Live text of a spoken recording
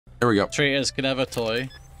There we go. Traitors can have a toy.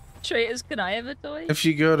 Traitors, can I have a toy? If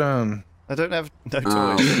you go down. I don't have no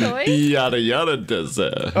toys. Toy? Yada yada does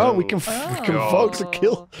that. Oh, we can vote to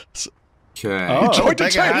kill. Okay. Oh, join the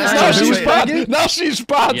Traitors. Now she's bad. Now she's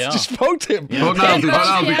bad. Yeah. Just vote him. Vote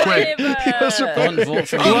now, be quick. Don't vote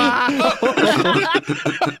for me.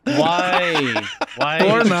 Why? Why?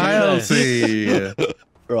 Poor did you do this? Nilesy.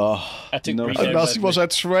 Oh, I took no, Rita Nilesy was a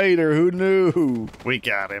traitor. Who knew? We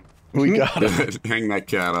got him. We got him. Hang that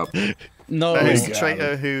cat up. No. Who's the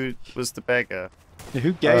traitor who was the beggar?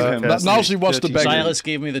 Who gave him? Kirsty. Nilesy was the beggar. Silas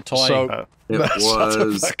gave me the toy. So, It shut the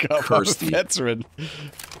was fuck up. Kirsty. I'm a veteran.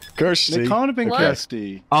 Kirsty. It can't have been What?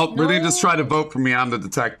 Kirsty. Oh, really? Just try to vote for me. I'm the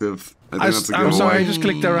detective. I think that's a good I'm sorry, I one. just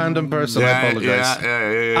clicked a random person. I apologize.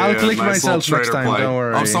 I'll click myself next time, don't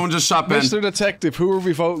worry. Oh, someone just shot Ben. Mr. Detective, who are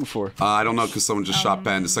we voting for? I don't know, because someone just shot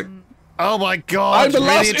Ben. It's like, Oh my god! I'm the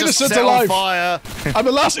last really just innocent set on alive. Fire. I'm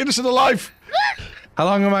the last innocent alive. How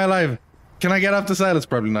long am I alive? Can I get up to Silas?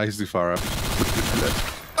 Probably not. He's too far up.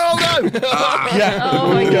 Oh no! Yeah.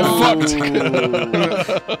 Oh my god.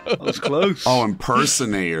 That was close. oh,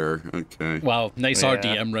 impersonator. Okay. Wow, nice Yeah.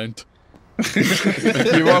 RDM round.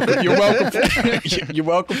 You're welcome. You're welcome. You're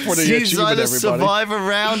welcome for the See achievement, Silas everybody. survive a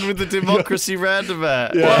round with the democracy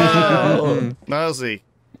roundabout. Yeah. Wow. Nilesy,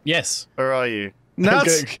 Yes. where are you?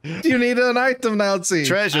 Nels, do you need an item, Nelsy?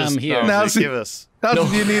 Treasures. I'm here. Nilesy, Nilesy. give us.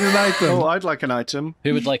 Nelsy, do you need an item? Oh, I'd like an item.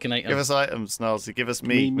 Who would like an item? Give us items, Nilesy. Give us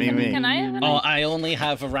me. Can I have an Oh, I only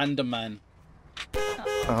have a random man.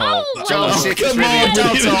 Oh, wow. Josh, it's Come really on, a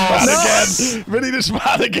Vinny this Delta. man again. Vinny this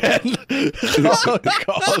man again. Oh,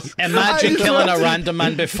 God. Imagine killing a random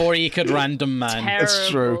man before you could random man. That's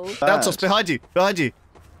true. Deltos, behind you. Behind you.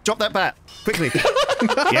 Drop that bat. Quickly.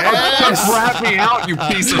 Yes! Rat me out, you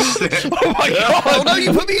piece of shit. Oh, my God. Oh no,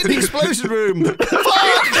 you put me in the explosion room. Fuck!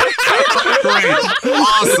 Great.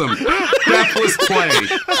 Awesome. Deathless play.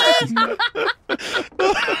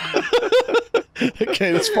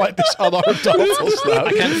 Okay, let's fight this unarmed Deltos now.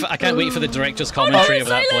 I can't wait for the director's commentary of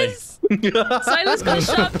that play. Silas got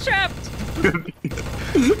shark trapped.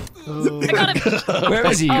 I got him. Where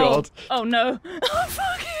is he? Oh, oh no. Oh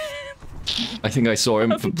fuck. I think I saw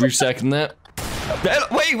him for a brief second there.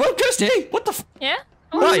 Wait, what, Kirsty? What the? Yeah?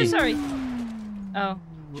 Oh, I'm so sorry. Oh.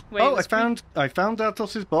 Wait, Oh, it was I found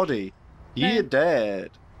Deltos' body. He No.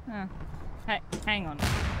 dead. Oh. Hang on.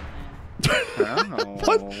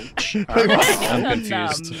 Oh. I'm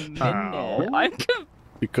confused. Ow. I'm confused.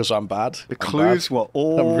 Because I'm bad. The clues were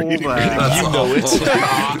all I'm really, there. That's You know it.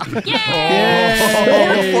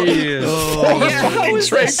 Yay! How is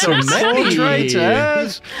there so many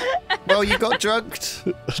traitors. Well, you got drugged.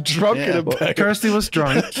 Drunk in a but- bag. Kirsty was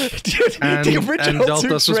drunk, and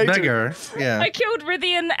Deltos was beggar. Yeah. I killed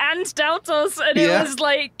Rithian and Daltos, and Yeah. it was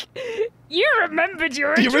like, you remembered you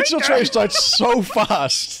were The a original drinker. traitors died so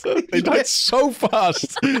fast. They died so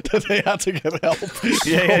fast that they had to get help.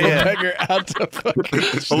 Yeah. The beggar had to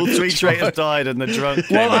fucking All three traitors died and the drunk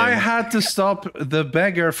came Well, I in. had to stop the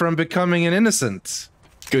beggar from becoming an innocent.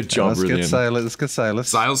 Good job, Let's get Brilliant. Silas. Let's get Silas.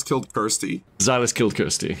 Silas killed Kirsty. Silas killed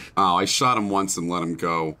Kirsty. Oh, I shot him once and let him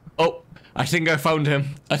go. Oh, I think I found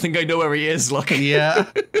him. I think I know where he is. Look. Yeah.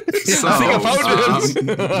 So,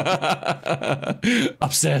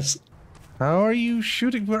 Upstairs. How are you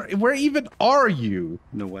shooting? Where even are you?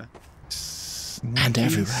 Nowhere. And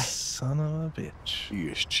everywhere. Son of a bitch. He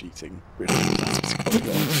is cheating.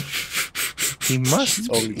 He must.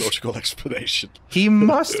 Only logical explanation. He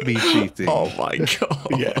must be cheating. Oh my god.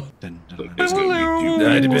 Yeah.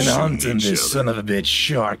 I'd been hunting this son of a bitch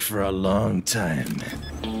shark for a long time.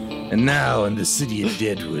 And now in the city of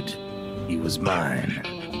Deadwood, he was mine.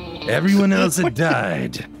 Everyone else had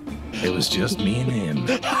died. It was just me and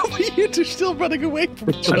him. How are you two still running away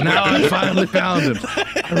from each But other? now I finally found him.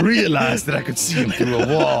 I realized that I could see him through a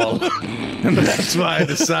wall. And that's why I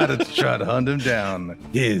decided to try to hunt him down.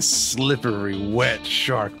 His slippery, wet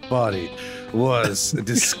shark body was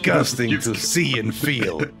disgusting to see and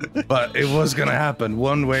feel. But it was gonna happen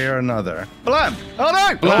one way or another. Blam! Oh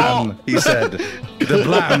no! Blam, he said. The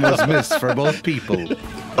blam was missed for both people.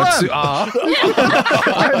 I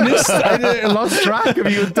lost track of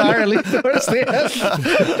you entirely. Where's the end?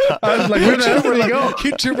 I was like, where did go?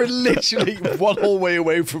 You two were literally one whole way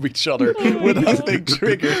away from each other when that thing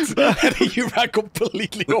triggered, and you ran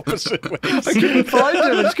completely opposite ways. I couldn't find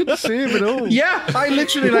him. I just couldn't see him at all. Yeah, I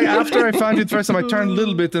literally, like, after I found you the first time, I turned a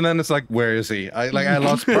little bit, and then it's like, where is he? I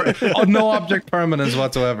lost no object permanence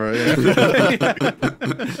whatsoever.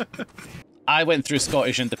 I went through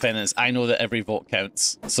Scottish independence. I know that every vote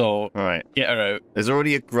counts. So All right. get her out. There's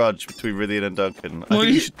already a grudge between Rithian and Duncan. I Well,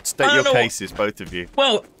 think you should state I your don't know. cases, both of you.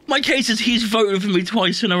 Well, my case is he's voted for me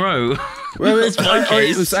twice in a row. Well, That's my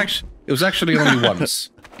case. it was actually only once.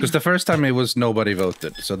 Because the first time it was nobody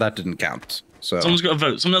voted, so that didn't count. So Someone's got to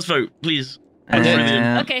vote. Someone else vote, please.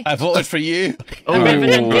 Okay. I voted for you. Oh. Okay, but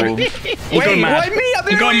then- Wait, why me? I've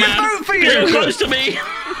been vote for you. Get close to me.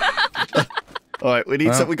 All right, we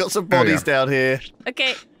need we got some there we bodies down here.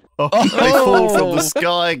 Okay. Oh, they fall from the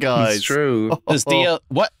sky, guys. it's true. Does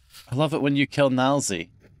what? I love it when you kill Nalzi.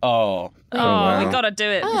 Oh. Oh, wow. we gotta do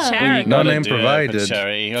it. Oh. Charity. No gotta name do it for provided.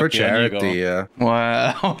 charity. For Okay, on you charity, yeah.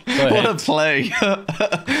 Wow. ahead. What a play.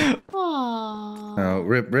 Aww. Oh,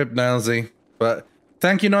 rip Nalzi. But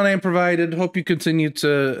thank you, no name provided. Hope you continue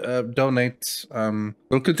to donate.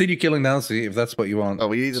 We'll continue killing Nalzi if that's what you want. Oh,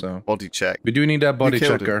 we need a So body check, we do need that body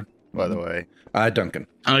killed checker. by the way. Duncan.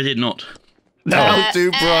 I did not. That'll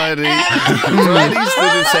do, Bridie. Bridie's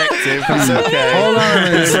the detective. It's okay. Hold on a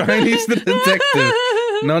minute. Bridie's the detective.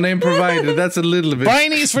 No name provided. That's a little bit.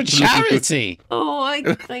 Briney's for charity. Oh, I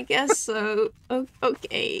guess so.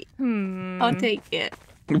 Okay. I'll take it.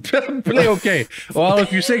 Play okay. Well,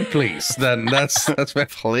 if you say please, then that's fair.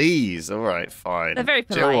 Please. All right, fine. They're very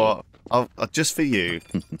Do you know polite. what? Just for you,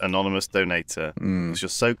 anonymous donator, because you're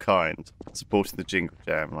so kind, supporting the Jingle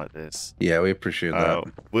Jam like this. Yeah, we appreciate that.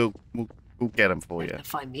 We'll get them for you.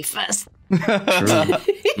 Find me first. Doesn't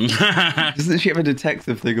she have a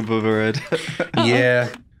detective thing above her head? Yeah.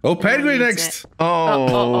 Oh, Pedguin needs next.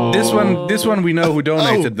 Oh. This one we know who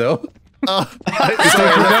donated though. Oh, sorry, that's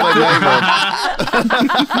my name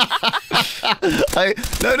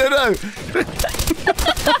on. No.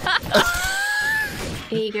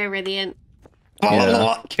 Here you go, Rithian.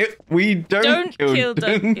 We don't kill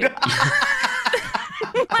Duncan.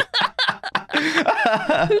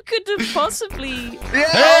 Who could have possibly?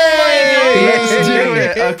 Let's do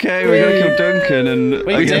it. Okay, we're gonna kill Duncan and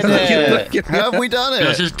We did it. Have we done It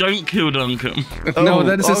it? says don't kill Duncan. No,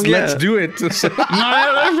 that says yeah. let's do it. No,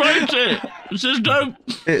 that's right. It says don't.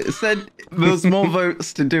 It said there's more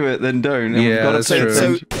votes to do it than don't. And Yeah, we've got that's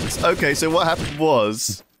to true. So what happened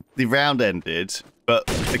was the round ended, but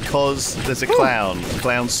because there's a clown, the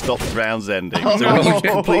clown stopped rounds ending. So when you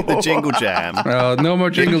complete the Jingle Jam, No more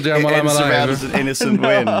jingle jam it while I'm ends around as alive. an innocent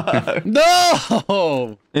win.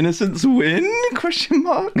 No. Innocents win? Question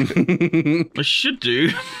mark. I should do.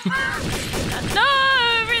 No.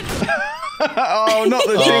 Oh, not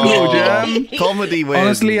the jingle jam. Comedy wins.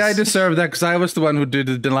 Honestly, I deserve that because I was the one who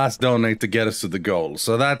did the last donate to get us to the goal.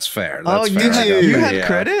 So that's fair. That's fair. I got You that, had yeah.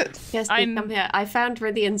 credit? Yes, come here. I found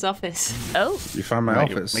Rithian's office. Oh. You found my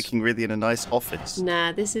office. Making Rithian a nice office.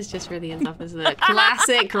 Nah, this is just Rithian's office. Look.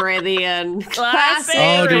 Classic Rithian. Classic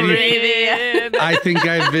Oh, did you- Rithian. I think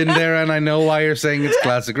I've been there and I know why you're saying it's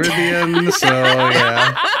classic Rivian. So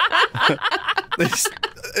yeah.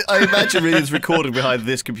 I imagine Rithian's recording behind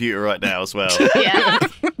this computer right now as well. Yeah.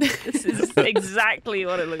 This is exactly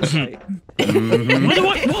what it looks like. What?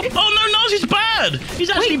 Oh no, Nazi's bad. He's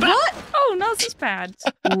actually bad. What? Oh, Nazi's bad.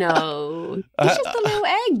 No. It's just a little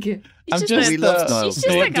egg. I'm just just We love Niles. just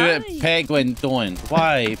a do it. guy. Penguin doing.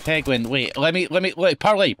 Why Penguin? Wait. Let me. Wait.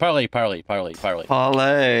 Parlay. Parlay.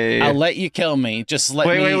 I'll let you kill me. Just let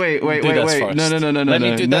me. Wait. do this first. No. Let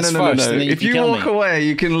me do this first, and then If you kill walk me. away,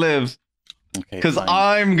 you can live. Okay. Because fine.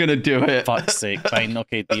 I'm gonna do it. Fuck's sake. Fine.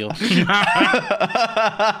 Okay. Deal.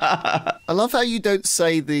 I love how you don't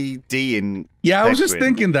say the D in. Yeah, I was just Penguin.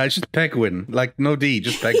 thinking that. It's just Pegwin. Like no D,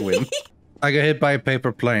 just Pegwin. I got hit by a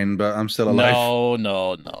paper plane, but I'm still alive.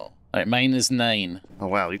 No. All right. Mine is 9. Oh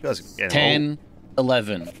wow, you guys are getting 10,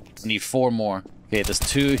 11. We need 4 more. Okay. There's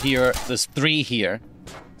 2 here. There's 3 here.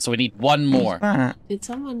 So we need 1 more. Did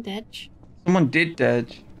someone ditch? Someone did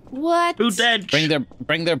dodge. What? Who dead?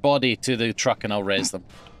 Bring their body to the truck and I'll raise them.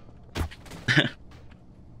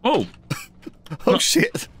 Oh, Oh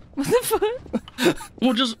shit!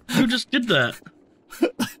 who just did that?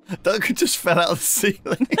 Duncan just fell out of the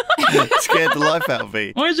ceiling. Scared the life out of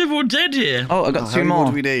me. Why is everyone dead here? Oh, I Oh, got how 2 many more more.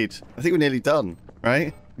 do we need? I think we're nearly done,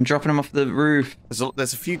 right? I'm dropping them off the roof.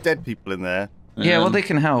 There's a few dead people in there. Yeah, well, they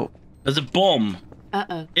can help. There's a bomb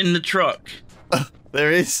Uh-oh. in the truck.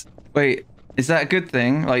 There is. Wait, is that a good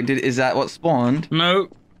thing? Like, is that what spawned? No.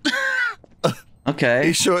 Are Okay.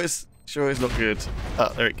 you sure it's not good?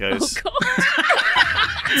 Oh, there it Oh, goes. God.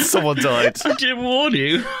 Someone died. I didn't warn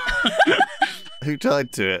you. Who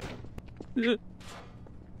died to it?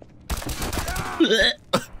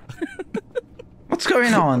 What's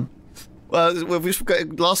going on? Well, we've got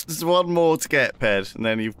there's one more to get, Ped, and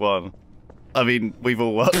then you've won. I mean, we've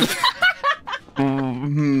all won.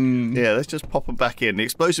 Yeah, let's just pop them back in. The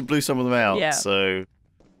explosion blew some of them out, Yeah. so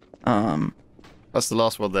that's the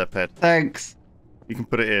last one there, Ped. Thanks. You can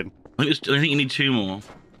put it in. I think you need 2 more.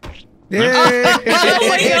 Yay! Oh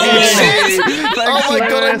my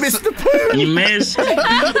god, I missed the poo! You missed.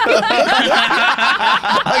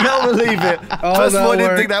 I can't believe it. First of all, I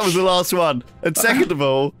didn't think that was the last one. And second of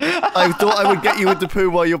all, I thought I would get you with the poo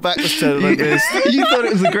while your back was turned and I missed. You thought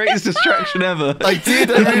it was the greatest distraction ever. I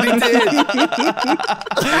did, I really did.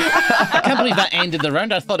 I can't believe that ended the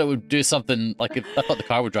round. I thought it would do something like I thought the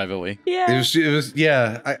car would drive away. Yeah.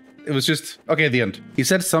 It was just okay at the end. He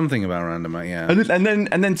said something about random, yeah.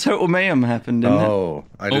 And then total mayhem happened, didn't it?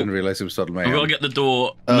 I didn't realize it was total mayhem. I've got to get the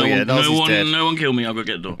door. Oh, yeah, Nazi's dead. No one kill me. I've got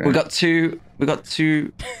to get the door. Okay. We got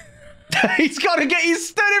two. He's got to get. He's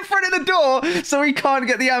stood in front of the door, so he can't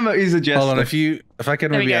get the ammo. He's a jester. Hold on, if I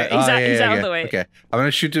can There we maybe. go. He's out of the way. Okay, I'm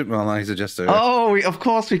gonna shoot him. Well, no, he's a jester. Oh, of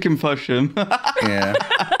course we can push him. Yeah.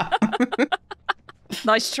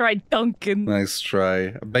 Nice try, Duncan. Nice try.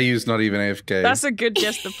 I bet you's not even AFK. That's a good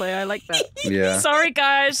jester play. I like that. Yeah. Sorry,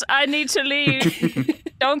 guys. I need to leave.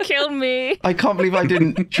 Don't kill me. I can't believe I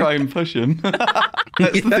didn't try and push him.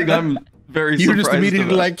 That's the thing I'm very You were surprised just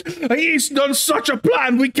immediately about. like, he's done such a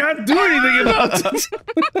plan, we can't do anything about it.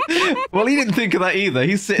 Well, he didn't think of that either.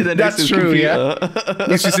 He's sitting there next That's to his true, computer. yeah.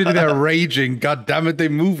 He's just sitting there raging. God damn it, they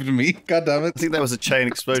moved me. God damn I it. think that was a chain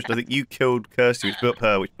explosion. I think you killed Kirsty, which blew up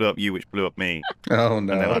her, which blew up you, which blew up me. Oh, And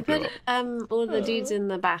then I no. blew Put up. all the dudes in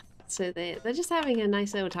the bath, so they're just having a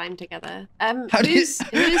nice little time together. How do you- Who's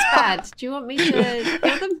bad? Do you want me to kill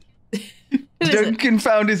them? Who is it? Duncan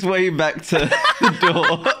found his way back to the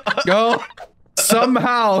door. Go.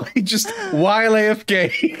 Somehow, he just, while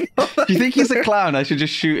AFK. Do you think he's a clown? I should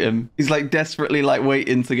just shoot him. He's like desperately like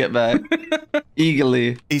waiting to get back.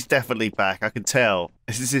 Eagerly. He's definitely back, I can tell.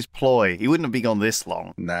 This is his ploy. He wouldn't have been gone this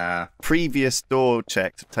long. Nah. Previous door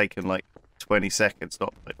checks have taken like 20 seconds,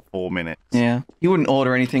 not like 4 minutes. Yeah. He wouldn't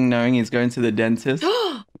order anything knowing he's going to the dentist.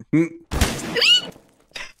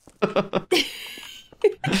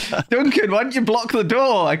 Duncan, why didn't you block the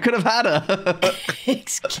door? I could have had her.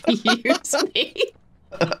 Excuse me.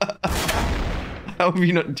 How have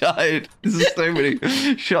you not died? This is so many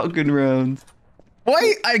shotgun rounds.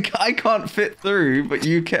 Why? I can't fit through, but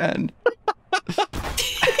you can.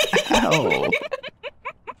 Ow.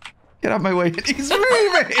 Get out of my way. He's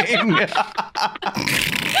moving!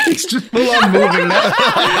 He's just full on moving now.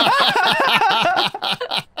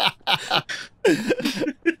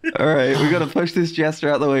 Alright, we gotta push this jester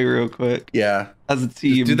out the way real quick. Yeah. As a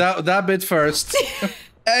team. Do that bit first.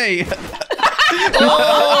 Hey!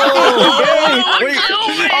 Oh, Wait,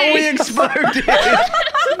 are we exploded?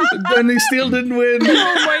 Then he still didn't win.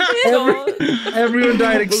 Oh my god. Everyone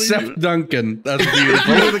died except Duncan. That's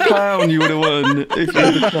beautiful. If you were the clown, you would have won. If you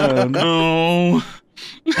were the clown. Oh.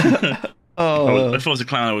 Oh. If I was a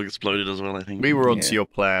clown, I would have exploded as well, I think. We were onto your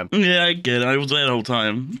plan. Yeah, I get it. I was there the whole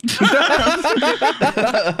time.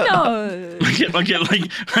 No. I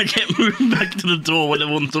kept moving back to the door when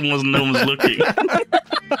no one was looking.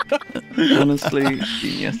 Honestly,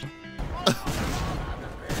 genius.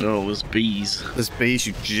 Oh, it was bees. There's bees,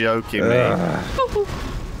 you joking me.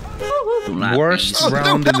 Worst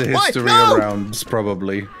round in the history of rounds,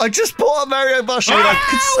 probably. I just bought a Mario mushroom and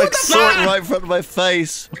I saw it right in front of my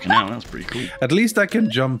face. Now that's pretty cool. At least I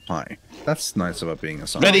can jump high. That's nice about being a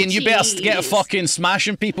zombie. Ready, and you better get a fucking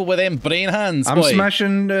smashing people with them brain hands, I'm boy.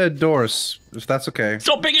 smashing doors, if that's okay.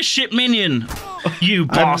 Stop being a shit minion, you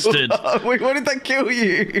bastard. Wait, why did that kill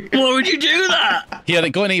you? Why would you do that? Here,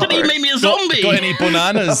 go and eat. Did he make me a zombie? Got any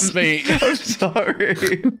bananas, mate? I'm sorry.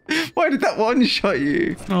 Why did that one shot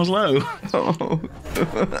you? I was low. Oh.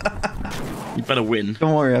 You better win.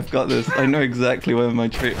 Don't worry, I've got this. I know exactly where my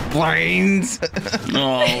trick. Blinds!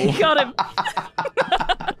 Oh. Got him.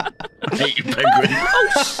 I hate you, Penguin.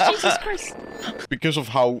 Oh, Jesus Christ. Because of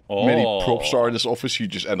how many props are in this office, you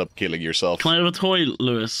just end up killing yourself. Can I have a toy,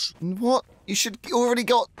 Lewis? What? You already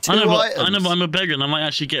got two I know, items. but I'm a beggar and I might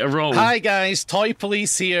actually get a roll. Hi guys, toy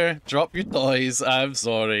police here. Drop your toys. I'm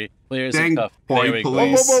sorry. Players Dang, are tough. toy There we go.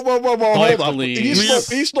 police. Whoa, Toy hold on. police.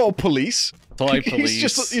 He's not police. Toy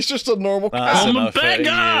police. He's just a normal That's I'm a enough for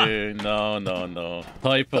beggar! you. No.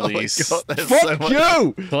 Toy police. Oh my God, there's Fuck so much.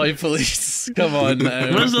 you! Toy police. Come on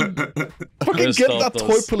now. Where's the... Fucking Where's get that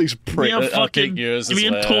Totos? toy police prick. Yeah, I'll fucking... take yours Give as me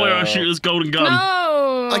a toy or I'll well. shoot this golden gun.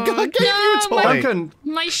 No. I gave you a toy. Duncan.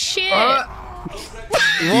 My shit.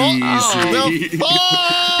 Easy.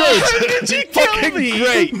 Did you kill me?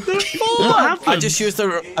 Great. I just used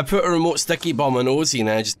I put a remote sticky bomb on Ozzy and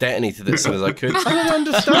I just detonated it as soon as I could. I don't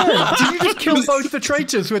understand. Did you just kill both the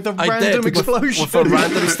traitors with a random explosion? With a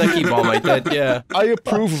random sticky bomb, I did, yeah. I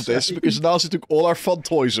approve of this because Nazi took all our fun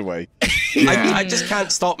toys away. Yeah. I just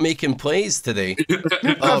can't stop making plays today.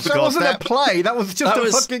 That wasn't a play. That was just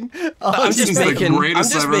a fucking. I'm just making. The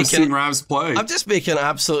greatest I've ever seen Ravs play. I'm just making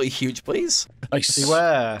absolutely huge plays.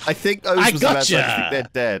 Beware. I think Oz was about to say, I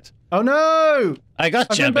think they're dead. Oh no! I got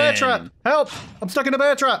I'm you, in a bear man. trap. Help! I'm stuck in a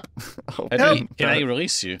bear trap. Help. Can I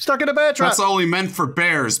release you? Stuck in a bear trap. That's only meant for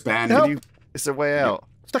bears, Ben. Help. Is there a way out?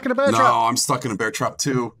 Stuck in a bear No, trap. I'm stuck in a bear trap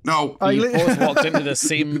too. No. We both walked into the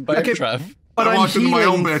same bear trap. But I I'm walked into my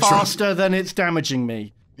own healing bear trap. faster than it's damaging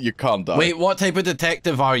me. You can't die. Wait, what type of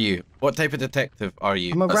detective are you? What type of detective are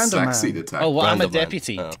you? I'm a random sexy man. detective. Oh, well, I'm a Random man.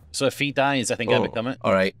 deputy. Oh. So if he dies, I think I become it.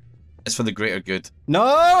 All right. It's for the greater good. No,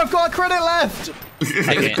 I've got a credit left.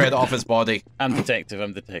 Take the credit off his body. I'm detective.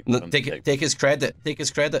 I'm detective. No, I'm take detective. take his credit. Take his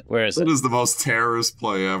credit. Where is That it? is the most terrorist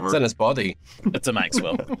play It's in ever. his body. It's a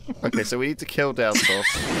Maxwell. Okay, so we need to kill Dalsos.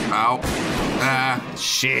 Ow. Ah.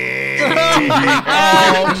 Shit.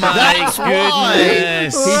 Oh my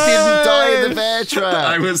goodness! He didn't die in the bear trap.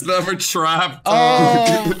 I was never trapped.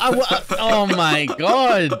 Oh my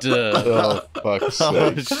god! Oh, fuck's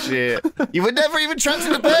Oh sake. shit! You were never even trapped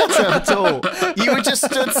in a bear trap at all. You were just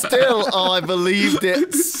stood still. Oh, I believed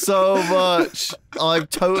it so much. I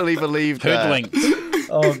totally believed that. Hoodwinked.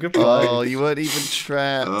 Oh, goodbye. Oh, you weren't even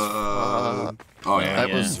trapped. Oh yeah.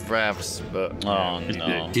 That was Ravs, but Oh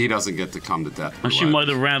no! He doesn't get to come to death. I assume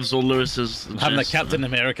either Ravs or Lewis's. I'm having a Captain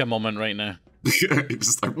America moment right now. You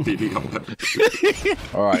just start beating up.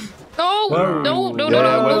 All right. Oh, no, no, no,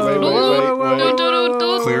 Yeah, no, wait.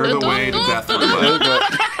 no. Clear the way to death roulette.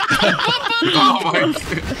 Oh my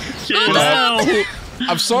god.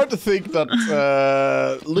 I'm starting to think that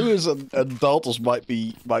Lewis and Daltos might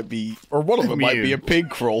be, or one of them might be a pig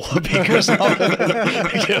crawl because How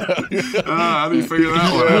do you figure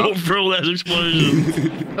that one out? Throw that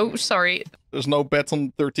explosion. Oh, sorry. there's no bet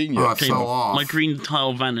on 13 yet. Oh, it's so off. My green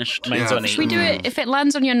tile vanished. Mine's on 8. Should we do it? If it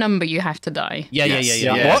lands on your number, you have to die. Yeah. Yes,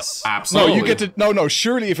 No, absolutely. you get to no.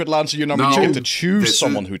 Surely, if it lands on your number, you get to choose this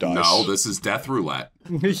someone is- who dies. No, this is death roulette.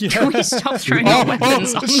 Can we stop throwing out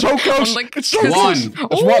weapons on, it's so close. on the It's so close. One.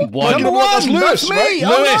 That's one. One. Number one. That's Lewis. That's me. Right? Oh,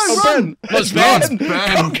 Lewis. no, Ben. That's Ben.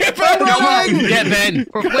 Ben. Get Ben. Run. Get Ben.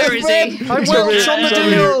 Where is he? I Welch on the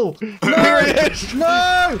deal. Here it is. No.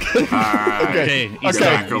 Alright. Okay. Get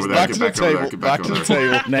back over there. Back Get to the back over there. table. Get Back back to over the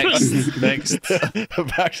there. table. Next.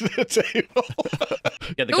 Back to the table.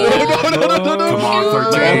 Get the No, no. Come on,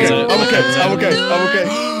 13. I'm okay.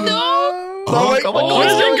 No. No, wait. Oh my God,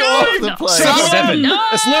 Where's it it's going? off the place. 7. No.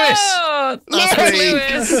 It's Lewis. Yes,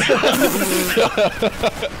 Lewis.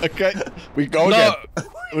 Okay, we go again.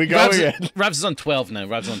 We go again. Ravs is on 12 now.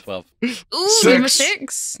 Ravs is on 12. Ooh, number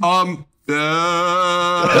 6.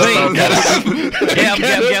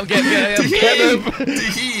 Get him.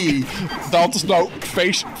 Dalton, no.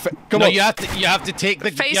 Face. Come No, on. you have to take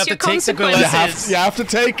the. Face you have your to take the consequences. You have to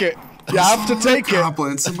take it. You have to take it.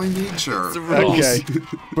 Goblins in my nature. Okay.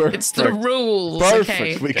 It's the rules. Perfect.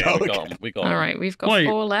 Okay. We go again. We got All him. right, we've got Wait.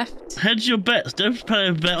 4 left. Hedge your bets. Don't play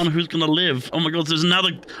a bet on who's gonna live. Oh my god, there's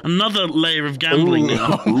another layer of gambling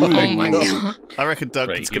now. Oh my god. I reckon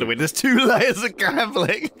Duncan's Great. going to win. There's 2 layers of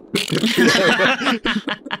gambling.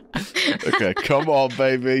 Okay, come on,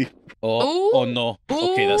 baby. Oh no.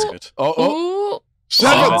 Okay, that's good. Oh. Ooh.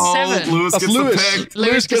 7. Oh, 7. Lewis That's gets Lewis. the pick.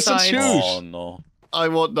 Lewis gets to decides. choose. Oh no. I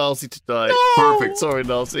want Narcy to die. Perfect. Sorry,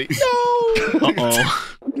 Narcy. Uh-oh.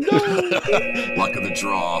 Luck of the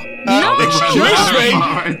draw. Excuse me.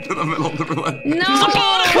 Right to the middle of the roulette. No.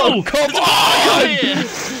 Oh, Come on.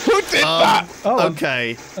 Who did that?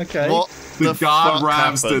 Okay. Okay. What The God fuck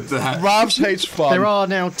Ravs happened? did that. Ravs hates fun. There are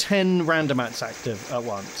now 10 randomats active at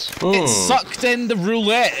once. It sucked in the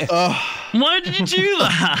roulette. why did you do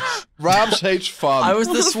that? Ravs hates fun. I was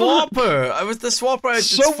the swapper. I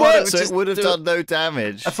just So thought what? it would So just it would have do- done no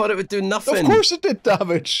damage. I thought it would do nothing. Of course it did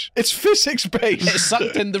damage. It's physics It based.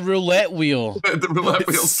 sucked in the roulette wheel. The roulette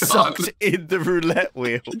wheel's gone. Sucked in the roulette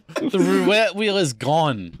wheel. The roulette wheel is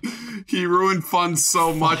gone. He ruined fun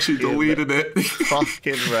so much he deleted it.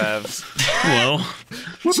 Fucking Ravs. Well,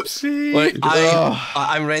 Look,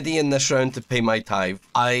 I'm ready in this round to pay my tithe.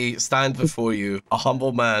 I stand before you, a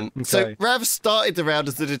humble man. So Rav started the round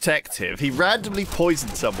as the detective. He randomly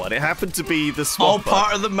poisoned someone. It happened to be the swapper. All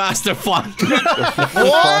part of the master plan. What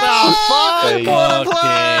the fuck? What a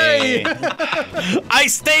play! I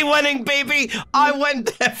stay winning, baby. I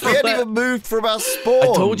went there for We hadn't even moved from our spawn.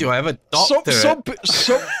 I told you I have a doctor. Some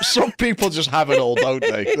people just have it all, don't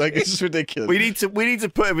they? Like, it's ridiculous. We need to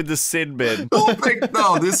put him in the sin bin.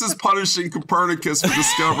 No, this is punishing Copernicus for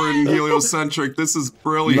discovering heliocentric. This is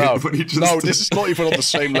brilliant. This is not even on the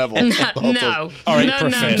same level. No. All right, No,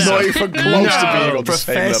 Professor. no. Not even close to being on the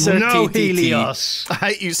same level. No TTT. Helios. I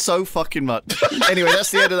hate you so fucking much. Anyway,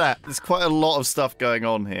 that's the end of that. There's quite a lot of stuff going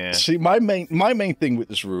on here. See, my main thing with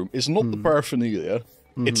this room is not the paraphernalia.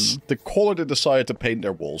 It's the color they decided to paint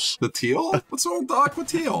their walls. The teal? What's wrong, Doc, with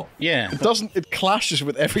teal? Yeah. It clashes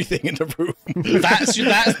with everything in the room. That's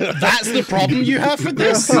the problem you have with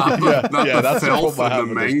this? Not the that's filth the of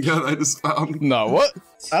the manga that I just found. No, what?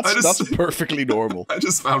 That's perfectly normal. I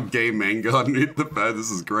just found gay manga underneath the bed.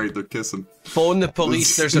 This is great. They're kissing. Phone the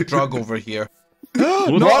police. There's a drug over here.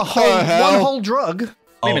 Not What the hell? one whole drug.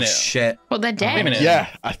 Wait a Oh minute. shit! Well, they're dead. Wait a minute. Yeah,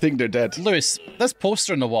 I think they're dead. Lewis, this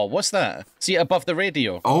poster on the wall, what's that? See it above the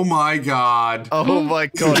radio? Oh my god. Oh my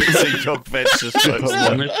god, it's a Yog Ventures poster.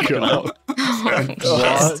 God.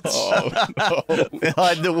 Oh, no.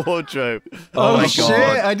 Behind the wardrobe. Oh, my shit!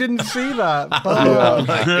 god. I didn't see that. Oh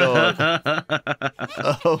my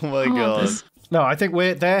god. Oh my god. No, I think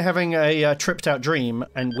they're having a tripped out dream,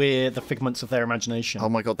 and we're the figments of their imagination. Oh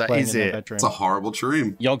my god, that playing is in their it. bedroom. It's a horrible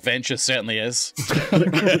dream. Yog Ventures certainly is.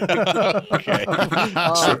 Okay.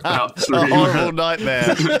 A horrible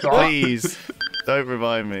nightmare. Please, don't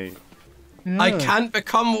remind me. I can't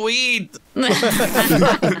become weed.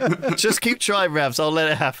 Just keep trying, Ravs. I'll let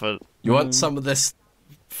it happen. You want some of this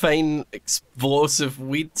fine explosive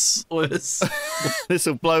weeds, Lewis? This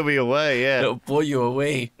will blow me away, yeah. It'll blow you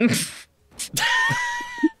away.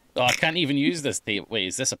 Oh, I can't even use this tape. Wait,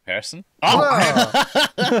 is this a person? I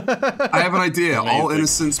have an idea. All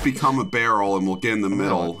innocents become a barrel and we'll get in the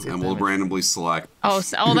middle and we'll randomly select. Oh,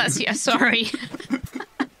 that's yeah. Sorry.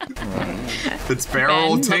 It's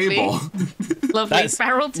barrel Ben, table. Lovely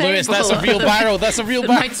barrel table. Lewis, that's a real barrel. That's a real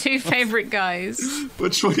My barrel. two favorite guys.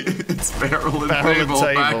 Which way? It's barrel and Barrel and table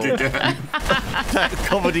back table. again. That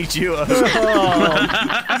comedy duo. Table,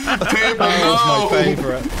 my no!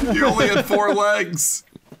 favorite. You only had 4 legs.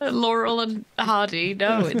 Laurel and Hardy.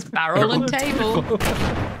 No, it's barrel and table.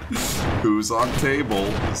 Who's on table?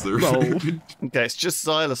 Is there? Okay, it's just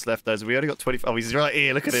Silas left, though. So we only got 25. Oh, he's right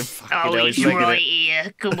here. Look at him. Fucking hell, he's legging right it.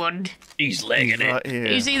 here. Come on. He's legging He's right here.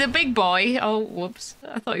 Is he the big boy? Oh, whoops.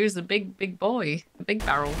 I thought he was the big boy. The big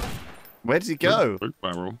barrel. Where does he go? Big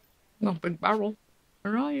barrel. No, big barrel.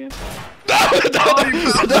 Where are you?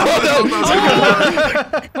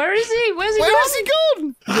 Where is he? Where's he Where gone? has he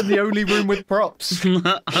gone? He's in the only room with props. How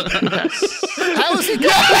has he gone?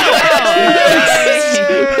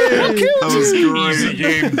 That was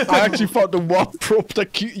great. I actually found the one prop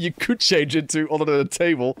that you could change into other than a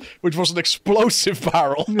table, which was an explosive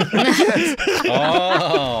barrel.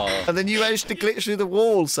 Oh. And then you managed to glitch through the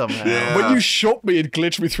wall somehow. Yeah. When you shot me, it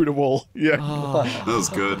glitched me through the wall. Yeah. That was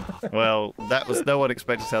good. Well, that was no one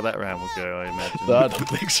expected how that round would go, I imagine. I don't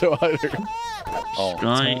think so either. Oh.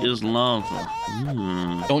 Guy is lava.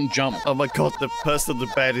 Don't jump. Oh my god, the person on the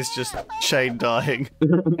bed is just chain dying.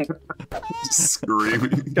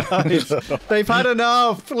 Screaming. Guys, they've had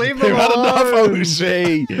enough. Leave them They've had enough, alone.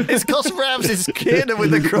 OC. It's Cos Rams's kid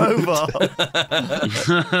with a crowbar.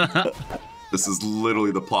 This is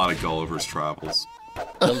literally the plot of Gulliver's Travels.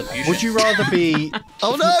 Would you rather be?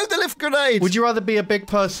 Oh no, the lift grenade! Would you rather be a big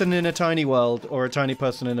person in a tiny world or a tiny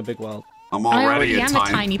person in a big world? I'm I already already am a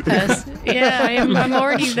tiny person. Yeah, I'm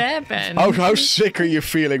already there, Ben. How sick are you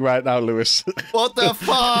feeling right now, Lewis? What the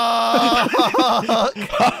fuck?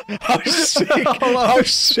 How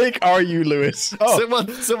sick are you, Lewis? Oh.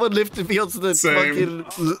 Someone lifted me onto the Same. fucking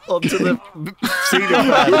onto the ceiling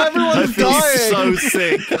fan. Everyone's I feel so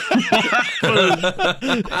sick.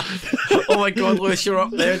 Oh my god, Lewis, you're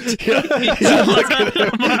up there. Look at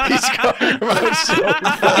him. He's going around so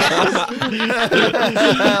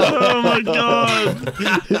Oh my god!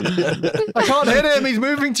 I can't hit him. He's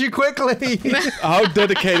moving too quickly. How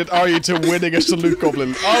dedicated are you to winning a Loot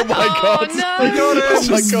Goblin? Oh my god! no. I got him. Oh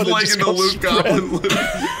my Just god! It like just in the got Loot spread.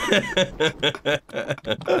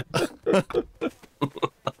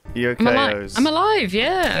 Goblin. You okay, Oz? I'm alive,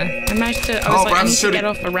 yeah. I managed to. I was like, I need to get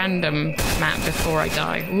off a random map before I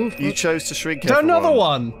die. Ooh. You chose to shrink Another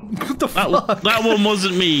one. What the fuck? That one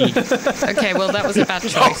wasn't me. Okay, well, that was a bad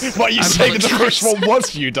choice. What are you saying that the first one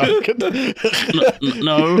was you, Duncan?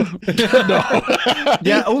 No.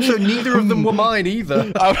 Yeah, also, neither of them were mine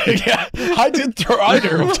either. I didn't throw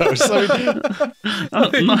either of those.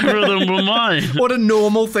 Neither of them were mine. What a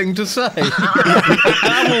normal thing to say.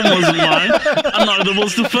 That one wasn't mine. And neither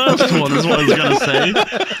was the first one, is what I was going to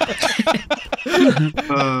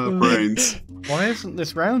say. Brains. Why isn't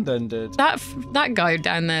this round ended? That guy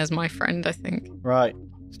down there is my friend, I think. Right.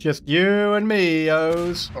 It's just you and me,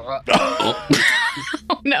 Oz. Oh,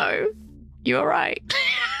 no. You all right?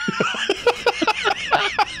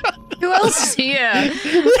 Who else is here?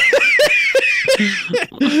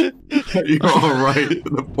 You're all right.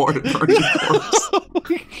 The burning corpse.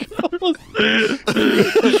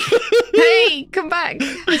 Hey, come back.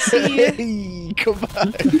 I see you. Hey, come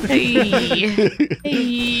back. Hey.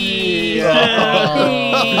 Hey.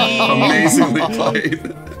 Amazingly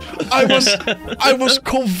played. I was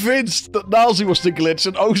convinced that Nalzi was the glitch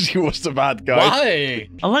and Ozzy was the bad guy. Why?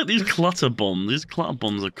 I like these clutter bombs. These clutter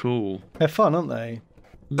bombs are cool. They're fun, aren't they?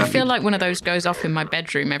 I feel like one of those goes off in my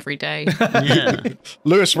bedroom every day. Yeah.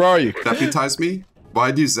 Lewis, where are you? Deputize me?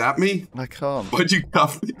 Why'd you zap me? I can't. Why'd you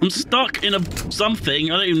cuff me? I'm stuck in something.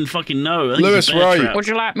 I don't even fucking know. I think Lewis, it's a bear where are you? trap. Would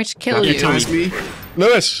you like me to kill you? Deputize me?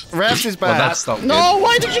 Lewis. Ravs is bad. Well, that's not good. No,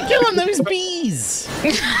 why did you kill him? Those bees.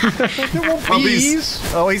 Puppies.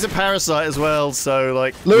 Oh, he's a parasite as well, so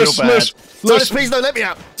like Lewis, real bad. Lewis, Silas, please don't let me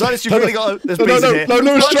out. Silas, you've really got. There's bees in here. No,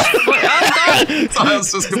 Lewis,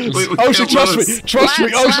 Silas just completely Ozzy, killed trust me,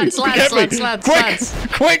 Ozzy, get me, lads.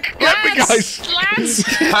 quick, get me, guys. Lads.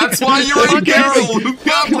 That's why you're in Carol. Loot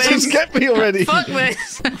Goblin. Just get me already. Fuck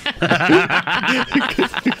this.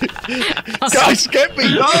 Guys, get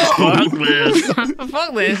me. Fuck this.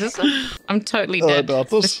 Fuck this. I'm totally dead. no,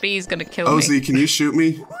 This bee's gonna kill me. Ozzy, can you shoot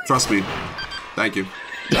me? Trust me. Thank you.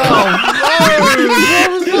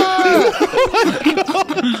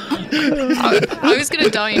 I was gonna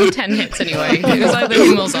die in 10 hits anyway. It was either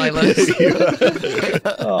him or Silas.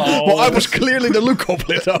 Well, I was clearly the Loot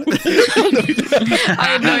Goblin. I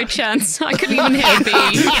had no chance. I couldn't even hit a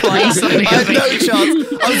bee twice. I had no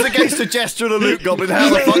chance. I was against a Jester and a Loot Goblin. How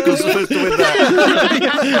the fuck was I supposed to win that?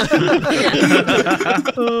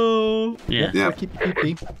 Yeah.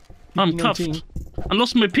 I'm cuffed. I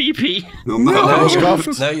lost my pee-pee. No. No,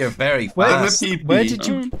 you're very fast. Where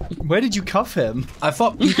did you cuff him? I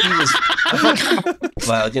thought PP was...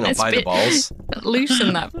 well, you know, It's by the bit- balls.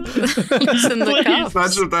 Loosen the cuffs.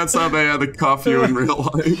 Imagine if that's how they had to cuff you in real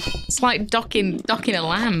life. It's like docking a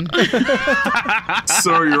lamb.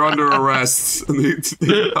 Sir, you're under arrest. They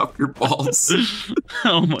cuff your balls.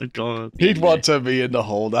 Oh my god. He'd want to be in the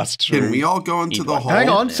hole, that's true. Can we all go into the hole? Hang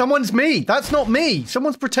on, someone's me. That's not me.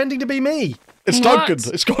 Someone's pretending to be me. It's What? Duncan.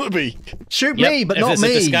 It's got to be. Shoot me, but if not it's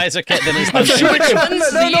me. a disguiser kit, then it's I'm not shooting him.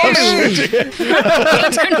 One's No, not you. I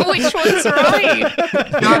don't know which one's right.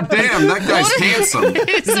 God damn, that guy's handsome.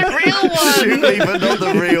 It's the real Shoot one. me, but not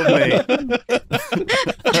the real me.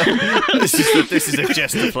 This is a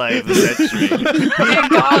Jester play of the century. Oh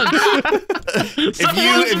God.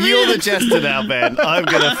 If you're the Jester now, Ben, I'm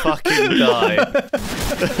gonna fucking die.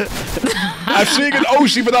 I'm seeing an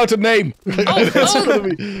Ozzy without a name.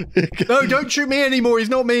 No, don't shoot me anymore. He's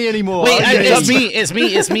not me anymore. Wait, Okay. it's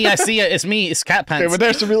me. I see it. It's me. It's Cat Pants. Okay, but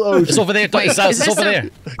there's the real Ozzy. It's over there. Wait, It's Silas. is It's this over a- there.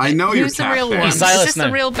 I know you're Who's the real one? Is Silas this now.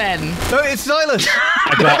 the real Ben? No, it's Silas.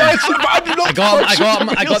 I got him.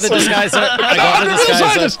 I got the disguiser. I got the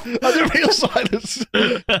disguiser. I'm the real Silas.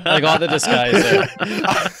 I got the disguiser.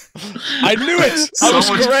 I knew it. I So was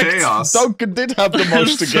much correct. chaos. Duncan did have the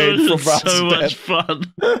most to gain from Rav's so much death.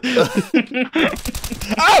 fun.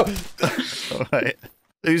 Ow! All right.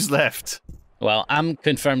 Who's left? Well, I'm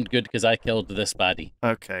confirmed good because I killed this baddie.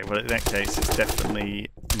 Okay, well in that case it's definitely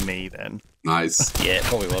me then. Nice. Yeah, it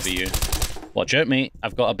probably will be you. Watch out, mate.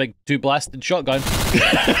 I've got a big 2-blasted shotgun.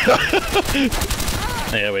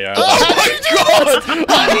 There we are. Oh my god!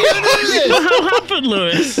 What happened,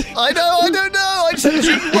 Lewis? I don't know. I just had to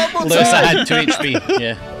shoot one more Lewis, I time. had 2 HP.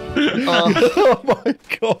 Yeah. Oh my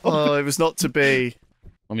god! Oh, it was not to be.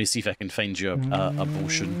 Let me see if I can find you a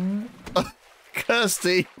potion.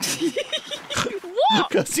 Kirsty. What?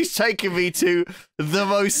 Kirsty's taking me to the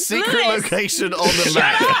most secret location on the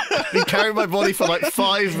map. He carried my body for like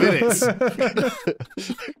 5 minutes.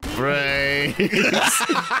 Brains.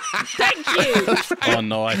 Thank you. Oh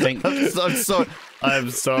no, I think I'm sorry. I'm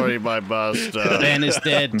sorry, my master. Ben is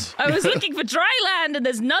dead. I was looking for dry land and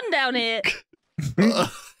there's none down here.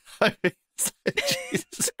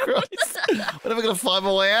 Jesus Christ. We're never going to find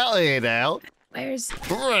my way out of here now. Where's...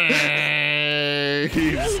 Brains.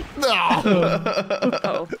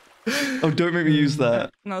 No. Oh, don't make me use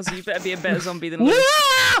that. No, so you better be a better zombie than Lewis.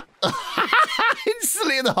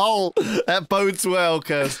 Instantly in the hole. That bodes well,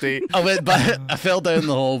 Kirsty. I fell down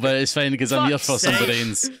the hole, but it's fine because I'm here for some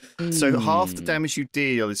brains. So half the damage you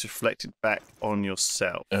deal is reflected back on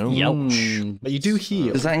yourself. Youch. But you do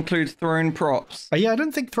heal. Does that include thrown props? Yeah, I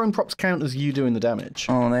don't think thrown props count as you doing the damage.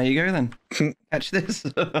 Oh, there you go then. Catch this.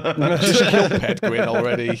 Just kill Pedguin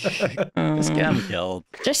already. Just get him killed.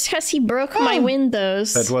 Just because he broke my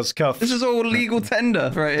windows. That was cuffed. This is all legal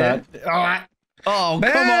tender right here. Oh,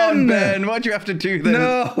 Ben! come on, Ben. Why'd you have to do this?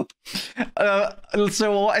 No.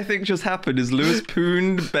 So what I think just happened is Lewis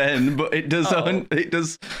pooned Ben, but it does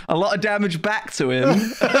a lot of damage back to him.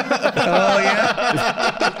 Oh,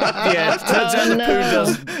 yeah? Yeah, it turns out the poon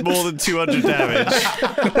does more than 200 damage.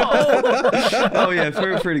 Oh, yeah,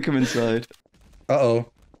 feel free to come inside. Uh-oh.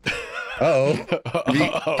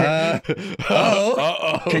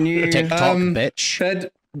 Can you... TikTok, bitch.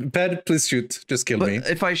 Bed, please shoot. Just kill me.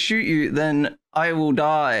 If I shoot you, then I will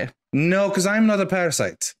die. No, because I'm not a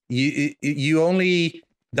parasite. You only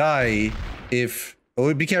die if...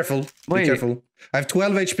 Oh, be careful. Wait. Be careful. I have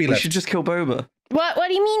 12 HP We left. should just kill Boba. What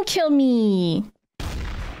do you mean, kill me?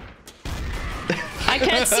 I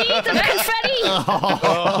can't see the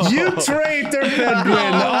confetti! You traitor,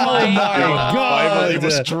 Pedguin! Oh my god! He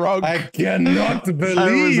was drunk. I cannot believe I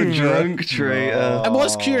was a drunk traitor. I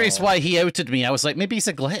was curious why he outed me. I was like, maybe he's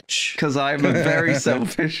a glitch. Because I'm a very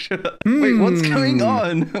selfish... Wait, what's going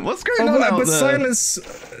on? What's going on out but there?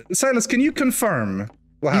 Silas, can you confirm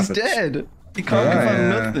what happened? He's dead. He can't confirm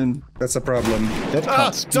nothing. That's a problem.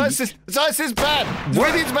 Science is bad.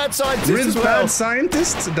 Riddi's bad scientist Riddi's as well. bad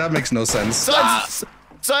scientist? That makes no sense. Silas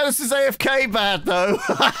is AFK bad, though. He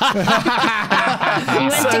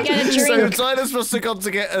went to get a drink. So Silas must have gone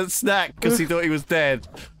to get a snack because he thought he was dead.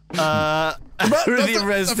 Really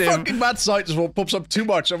arrested the him. fucking mad scientist one pops up too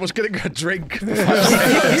much. I was getting a drink. Like,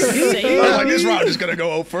 this round is gonna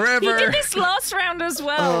go on forever. He did this last round as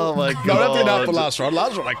well. Oh my god. No, I didn't have the last round.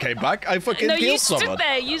 Last round I came back. I fucking No, you killed stood someone.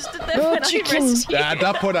 there. You stood there when I rescued you. At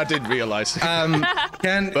that point, I didn't realize.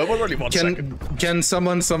 But only 1 second. Can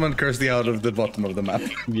someone summon Kirsty out of the bottom of the map?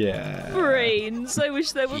 Yeah. Brains. I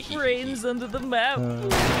wish there were brains under the map.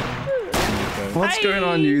 What's going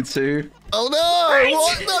on, you two? Oh no! Right.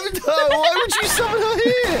 What? No! Why would you summon her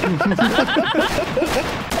here?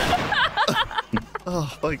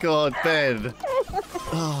 Oh my god, Ben.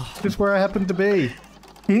 Oh. Just where I happen to be.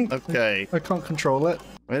 Okay. I can't control it.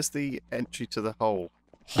 Where's the entry to the hole?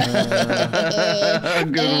 Good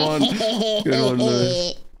one. Good one,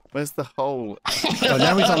 Lewis. Where's the hole? Oh,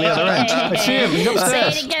 now he's on the other end. I see him. He's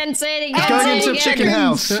upstairs. Say it again. Say it again. He's going say into it a chicken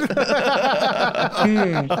house.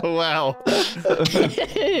 Oh wow.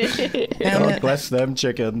 God bless them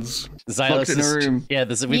chickens. Xylus in a room. Yeah,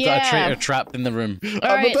 we've got a traitor trapped in the room.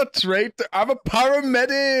 I'm not a traitor. I'm a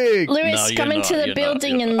paramedic. Lewis, come into the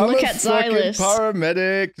building and look at Xylus.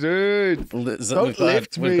 Paramedic, dude. Don't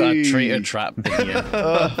lift me. We've got a traitor trapped in here.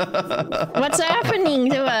 What's happening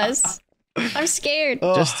to us? I'm scared.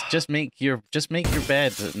 Just make your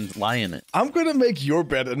bed and lie in it. I'm gonna make your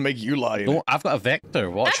bed and make you lie in it. I've got a vector.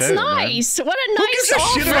 Watch That's out. nice. Man. What a Who nice gives a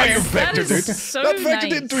shit about your offer. vector, dude? so That vector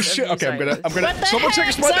nice didn't do of shit. you, Okay, I'm gonna. What the Someone take a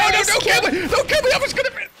heck? spot. No, Xylus, don't kill me! Don't kill me! I was gonna.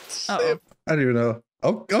 I don't even know.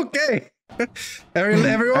 Okay. Everyone,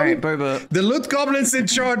 All right, Boba. The Loot Goblin's in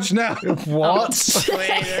charge now. What?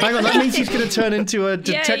 Hang on, that means he's going to turn into a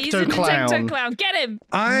detector he's a clown. detector clown. Get him.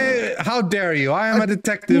 How dare you? I am a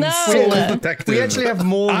detective. No. Full detective. We actually have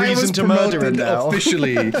more reason to murder him now.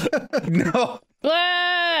 Officially. No.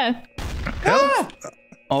 Ah! Help.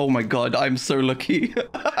 Oh my god, I'm so lucky.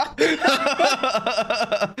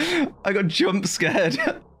 I got jump scared.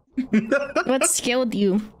 What skilled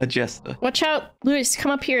you? A jester. Watch out, Lewis.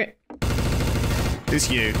 Come up here. It's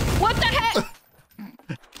you. What the heck?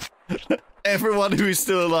 Everyone who is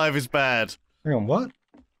still alive is bad. Hang on, what?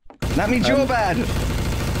 That means you're bad.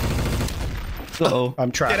 Uh-oh. I'm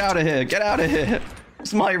trapped. Get out of here. Get out of here.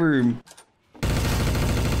 It's my room.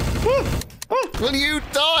 Will you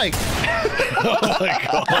die? Oh my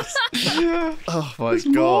god. Oh my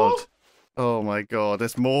god. Oh my god.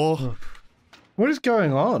 There's more. What is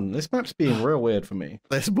going on? This map's being real weird for me.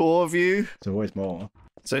 There's more of you. There's always more.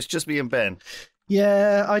 So it's just me and Ben.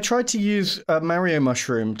 Yeah, I tried to use a Mario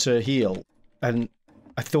mushroom to heal, and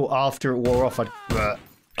I thought after it wore off, I'd. Wow.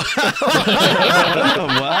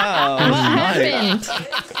 What happened?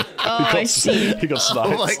 I see. He got sniped.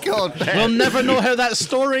 Oh my god. We'll never know how that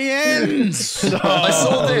story ends. I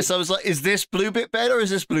saw this. I was like, is this Blue Bit Ben or is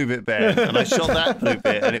this Blue Bit Ben? And I shot that Blue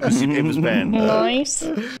Bit and it was Ben. Nice.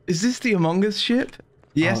 Is this the Among Us ship?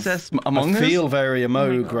 The SS Among Us? I feel very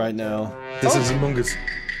Among right now. This is Among Us.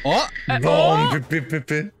 What? Uh-oh.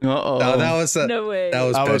 No, that was No way. That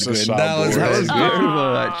was That was a good. soundboard. That was That was good.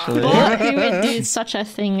 good, actually. What? Who would do such a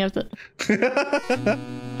thing of the...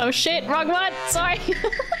 Oh shit, wrong one. Sorry.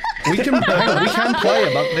 We can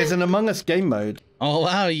play Among. There's an Among Us game mode. Oh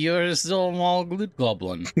wow, you're still a Loot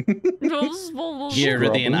Goblin. Here,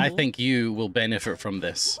 Ridian, I think you will benefit from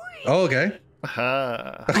this. Oh, okay.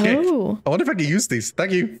 Okay. Oh. I wonder if I can use these.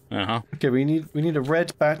 Thank you. Okay, we need a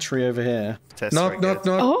red battery over here. Knock, knock,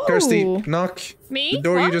 knock. Oh. Kirsty, knock. Me? The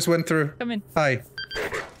door you What? just went through. Come in. Hi.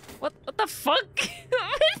 What the fuck?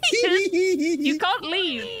 You can't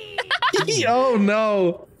leave. Oh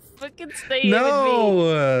no. Fucking stay here with me.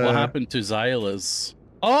 No. What happened to Xylas?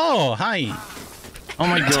 Oh, hi. Oh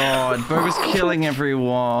my god, Boba's killing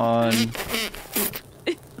everyone.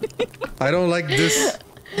 I don't like this.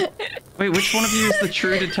 Wait, which one of you is the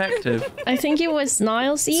true detective? I think it was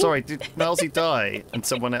Nilesy. Sorry, did Nilesy die and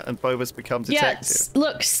Boba's become detective? Yes.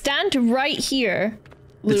 Look, stand right here,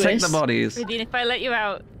 Lewis. Detect the bodies. Nadine, if I let you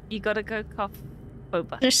out, you gotta go cough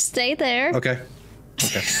Boba. Just stay there. Okay.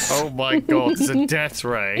 Okay. Oh my god, it's a death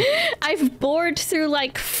ray. I've bored through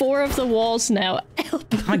like 4 of the walls now. Oh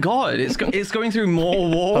my god, it's going through more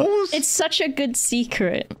walls? It's such a good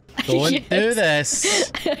secret. Don't do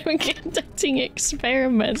this. I'm conducting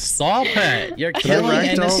experiments. Stop it. You're killing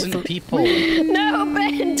innocent people. No,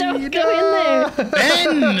 Ben, don't go in there.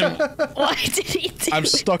 Ben! Why did he do I'm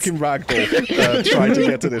stuck in Ragdoll trying to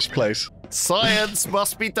get to this place. Science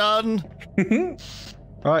must be done.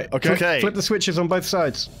 All right. Okay. Flip the switches on both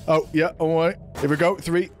sides. Oh, yeah, all right. Here we go.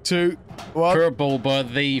 3, 2, 1. Poor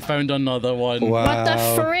Boba, they found another one. Wow. What the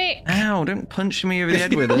frick? Ow, don't punch me over the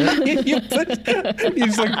head with it. You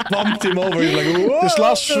just like bumped him over. You're like, whoa. This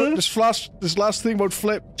last thing won't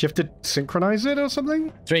flip. Do you have to synchronize it or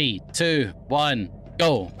something? 3, 2, 1,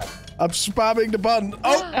 go. I'm spamming the button.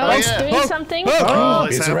 Oh, it's doing something? Oh,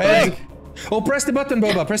 It's happening. red. Oh, press the button,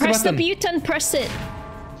 Boba. Press the Press the button. button, press it.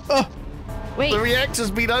 Oh. Wait. The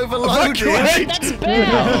reactor's been overloaded. That's bad.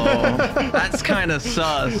 Oh, that's kind of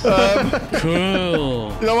sus.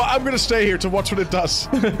 Cool. You know what? I'm going to stay here to watch what it does.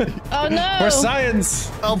 Oh no. For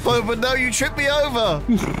science. Oh, Boba, no, you tripped me over.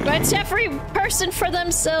 It's every person for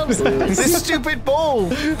themselves. This stupid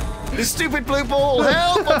ball. This stupid blue ball.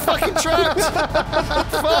 Help, I'm fucking trapped.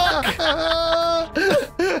 Fuck.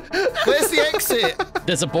 Where's the exit?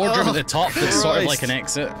 There's a boardroom at the top that's sort of like an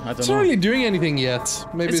exit. I don't It's know. not really doing anything yet.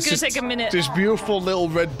 Maybe It's it's gonna just... take a minute. This beautiful little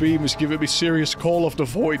red beam is giving me serious call of the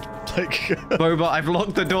void. Like, Boba, I've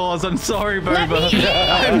locked the doors. I'm sorry, Let Boba. me in.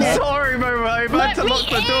 I'm sorry, Boba. I've had Let to me lock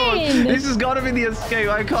the doors. in. This has got to be the escape.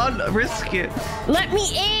 I can't risk it. Let me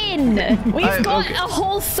in. We've got okay. a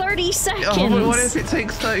whole 30 seconds. Oh, but what if it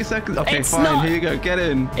takes 30 seconds? Okay, It's fine. not- Here you go. Get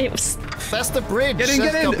in. It was... That's the bridge. Get in,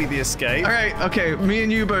 That's get in. gotta be the escape. All right. Okay. Me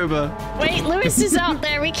and you, Boba. Wait, Lewis is out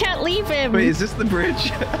there. We can't leave him. Wait, is this the bridge?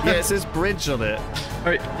 Yeah, it says bridge on it. All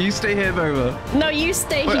right. You stay here, Boba. No, you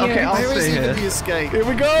stay Wait, here. okay, I'll Where is stay even here. the escape? here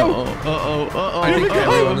we go. I think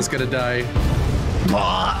everyone is gonna die.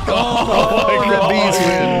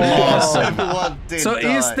 Everyone did So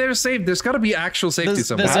die. is there safe? There's got to be actual safety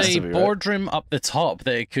somewhere. There's Has a to be, right? boardroom up the top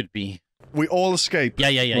that it could be. We all escape. Yeah.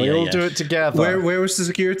 We all do it together. Where was the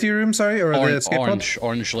security room? Sorry, or the escape pod?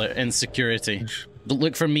 Orange lit in security.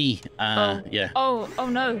 Look for me. Yeah. Oh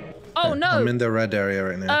no. Oh no. I'm in the red area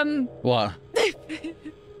right now. What?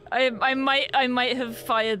 I might have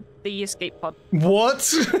fired the escape pod. What?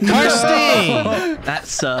 Kirsty!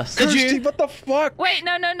 That's sus. Did Kirsty, you? what the fuck? Wait,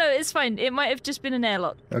 no, it's fine. It might have just been an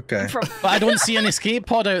airlock. Okay. But I don't see an escape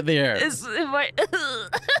pod out there. It might...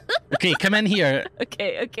 Okay, come in here.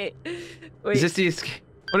 Okay. Wait. Is this the escape?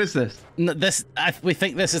 What is this? We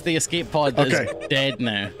think this is the escape pod that is dead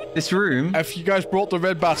now. This room? Have you guys brought the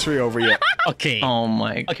red battery over yet? Okay. Oh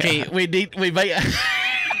my god. Okay, we might.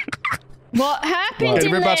 What happened Okay, the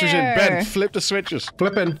in red battery's in. there? Ben, flip the switches.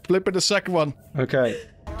 Flipping. Flip in the second one. Okay.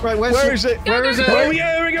 Right, Where is it? Where is it? Oh,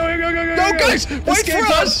 yeah, here we go. No, guys, wait for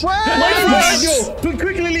us. Wait for us.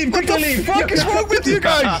 Quickly leave. What the fuck is wrong with you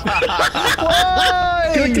guys?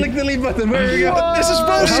 Click the leave button. Where are we going? This is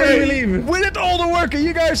How do we bullshit. leave? We did all the work and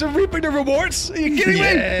you guys are reaping the rewards? Are you kidding me?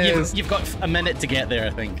 Yes. You've got a minute to get there,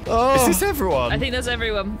 I think. Is this everyone? I think that's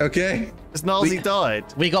everyone. Okay. Has Nilesy died?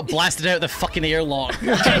 We got blasted out the fucking airlock.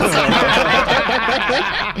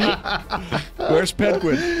 Where's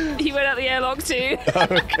Penguin? He went out the airlock too.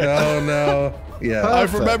 Okay. Oh no. Yeah.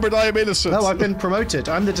 I've remembered I am innocent. No, I've been promoted.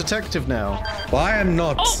 I'm the detective now. Well, I am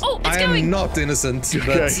not. I am not innocent.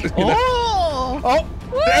 But, you know. Oh,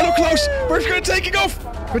 the airlock close. We're taking off.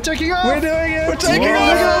 We're taking off. We're doing it. We're taking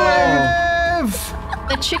off.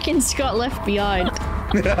 The chickens got left behind.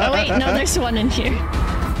 Oh wait, no, there's one in here.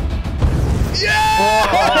 Yeah!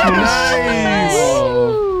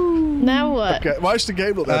 Now what? Okay, why's the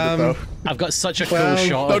game not ended though? I've got such a cool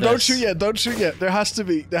shot. No, of don't this. shoot yet. Don't shoot yet. There has to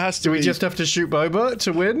be. Do we just have to shoot Boba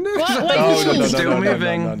to win? No, It's still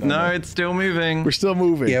moving. No, it's still moving. We're still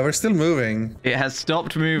moving. Yeah, we're still moving. It has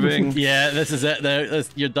stopped moving. Yeah, this is it. There,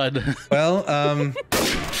 you're done. Well,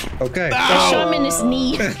 okay. I shot him in his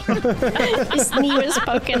knee. His knee was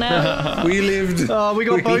poking out. We lived. Oh, we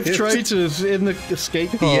got both traitors in the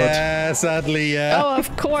escape pod. Yeah, sadly, yeah. Oh,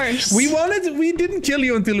 of course. We didn't kill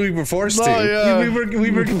you until we were forced to. Yeah.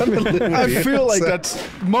 We were gonna live. I feel like that's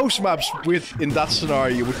most maps in that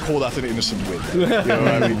scenario you would call that an innocent win. You know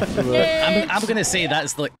what I mean? I'm gonna say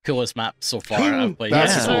that's the coolest map so far. I've played.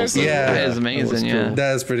 That's cool. Yeah, That is amazing. Yeah.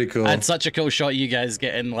 That's pretty cool. I had such a cool shot. You guys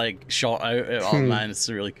getting like shot out. Oh man, it's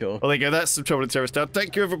really cool. Well, there you go. That's some Trouble in Terrorist Town.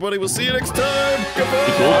 Thank you, everybody. We'll see you next time. Goodbye.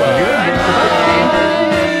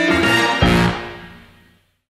 Goodbye.